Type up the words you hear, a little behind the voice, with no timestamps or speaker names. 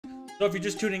So if you're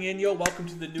just tuning in, yo, welcome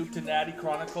to the Noob to Natty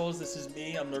Chronicles. This is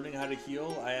me. I'm learning how to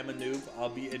heal. I am a noob. I'll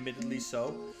be admittedly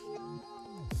so.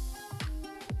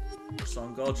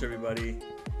 Song Gulch, everybody.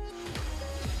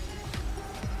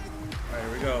 Alright,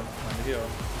 here we go. Time to heal.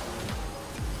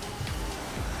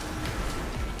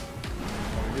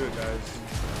 How we do it, guys.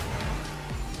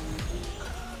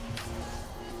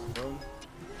 Boom.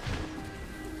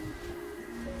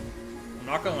 I'm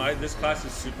not gonna lie, this class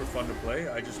is super fun to play.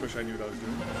 I just wish I knew what I was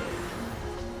doing.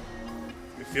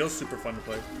 It feels super fun to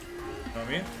play. You know what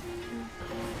I mean?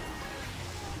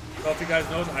 So if you guys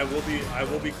know, I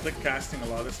will be click casting a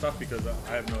lot of this stuff because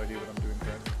I have no idea what I'm doing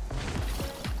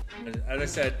currently. As I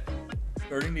said,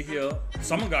 starting to heal.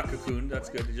 Someone got cocooned. That's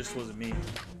good. It just wasn't me.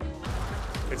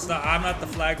 It's not. I'm not the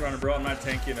flag runner, bro. I'm not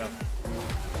tanky enough.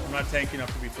 I'm not tanky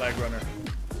enough to be flag runner.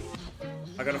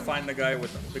 I gotta find the guy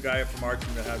from our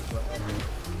team that has.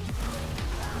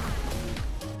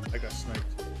 I got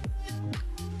sniped.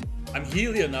 I'm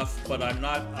healy enough, but I'm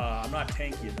not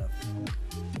tanky enough.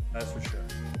 That's for sure.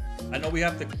 I know we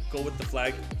have to go with the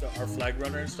flag, our flag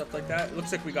runner and stuff like that. It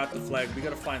looks like we got the flag. We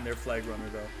gotta find their flag runner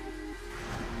though.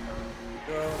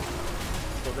 Go.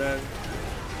 So then,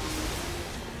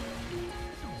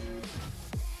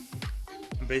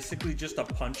 I'm basically just a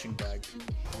punching bag.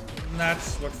 And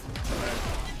that's what.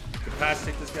 Could pass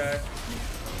take this guy.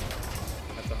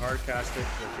 That's a hard cast it,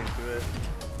 so I can't do it.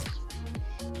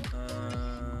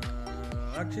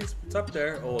 Actually, it's up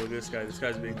there. Oh, look at this guy. This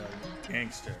guy's being a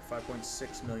gangster.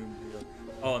 5.6 million heal.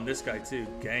 Oh, and this guy too.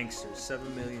 Gangster.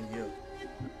 7 million heal.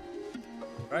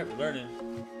 Alright, we're learning.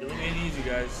 Healing ain't easy,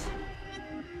 guys.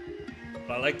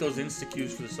 But I like those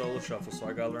insta-cues for the solo shuffle, so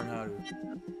I gotta learn how to.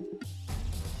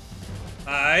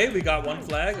 Alright, we got one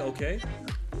flag. Okay.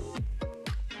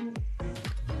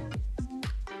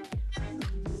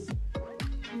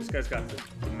 This guy's got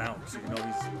the mount, so you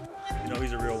know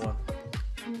he's a real one.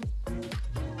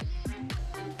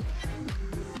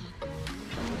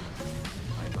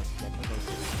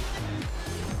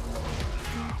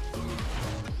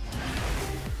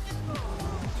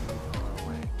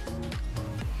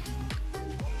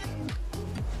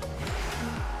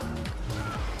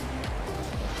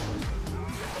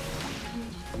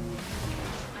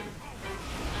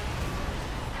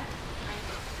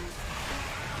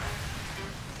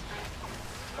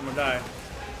 I'm gonna die.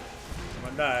 I'm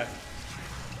gonna die.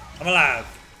 I'm alive.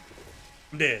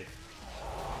 I'm dead.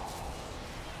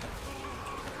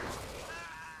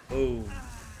 Oh.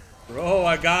 Bro,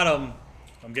 I got him.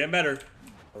 I'm getting better.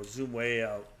 Oh, zoom way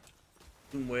out.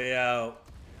 Zoom way out.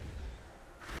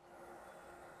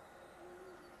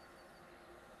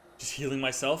 Just healing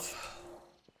myself.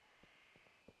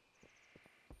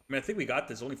 I mean, I think we got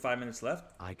this. Only 5 minutes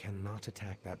left. I cannot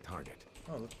attack that target.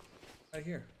 Oh, look. Right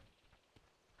here.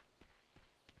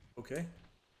 Okay.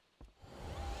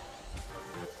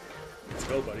 Let's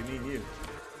go, buddy. Me and you.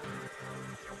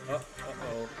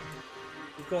 Uh-oh.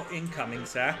 We've got incoming,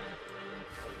 sir.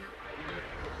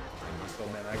 Let's go,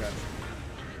 man. I got you.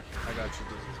 I got you,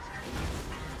 dude.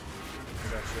 I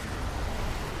got you.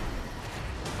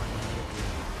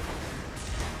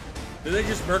 Did they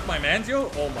just murk my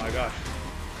Manzio? Oh my gosh.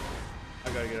 I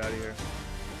gotta get out of here.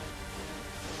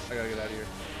 I gotta get out of here.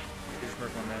 They just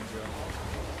murked my Manzio.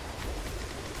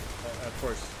 Of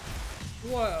course.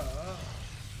 What?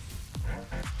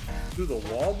 Through the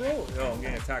wall, bro? Yo, I'm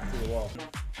getting attacked through the wall.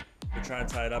 They're trying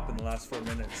to tie it up in the last 4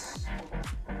 minutes.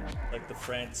 Like the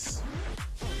France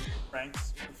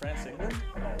England?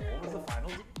 No, what was the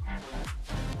finals?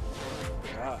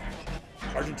 God.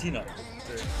 Argentina.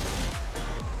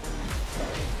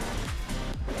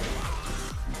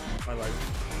 My life.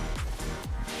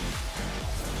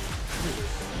 Look at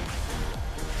this.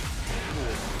 Look at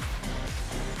this.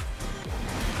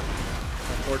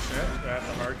 Unfortunate, I have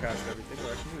to hard cast everything,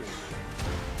 but I can do it.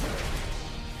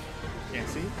 Can't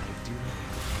see?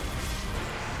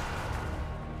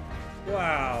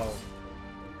 Wow.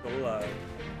 So alive.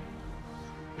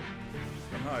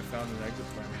 Somehow I found an exit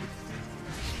plan.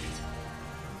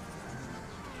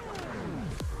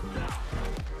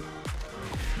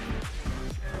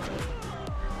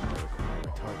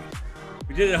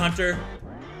 We did it, Hunter.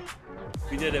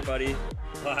 We did it, buddy.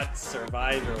 What?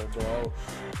 Survival, bro.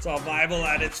 Survival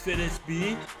at its fittest,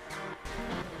 B.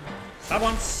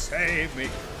 Someone save me.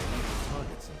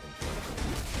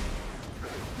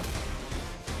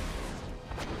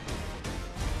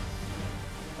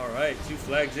 Alright, 2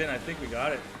 flags in. I think we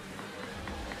got it.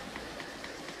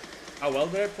 How well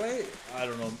did I play? I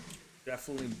don't know.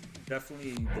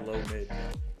 Definitely below mid.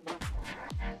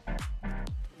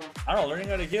 I don't know, learning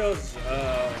how to heal is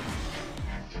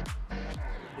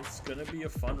it's gonna be a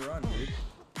fun run, dude.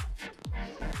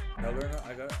 No I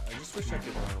learn. I just wish I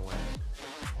could run away.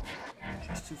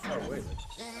 It's too far away. Like.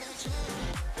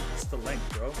 It's the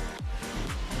length, bro.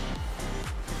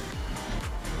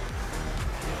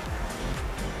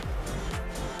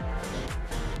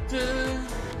 Did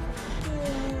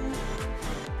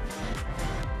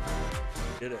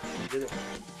it. Did it.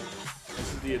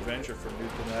 This is the adventure for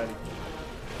Noob and Natty.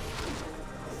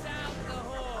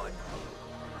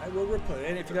 I will replay.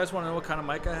 And if you guys want to know what kind of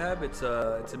mic I have, it's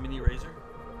a mini Razer.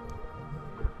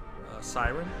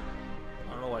 Siren.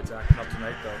 I don't know why it's acting up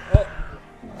tonight though. Oh!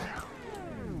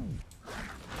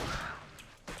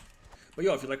 But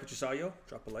yo, if you like what you saw, yo,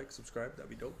 drop a like, subscribe, that'd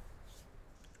be dope.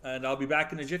 And I'll be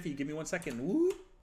back in a jiffy. Give me 1 second. Woo!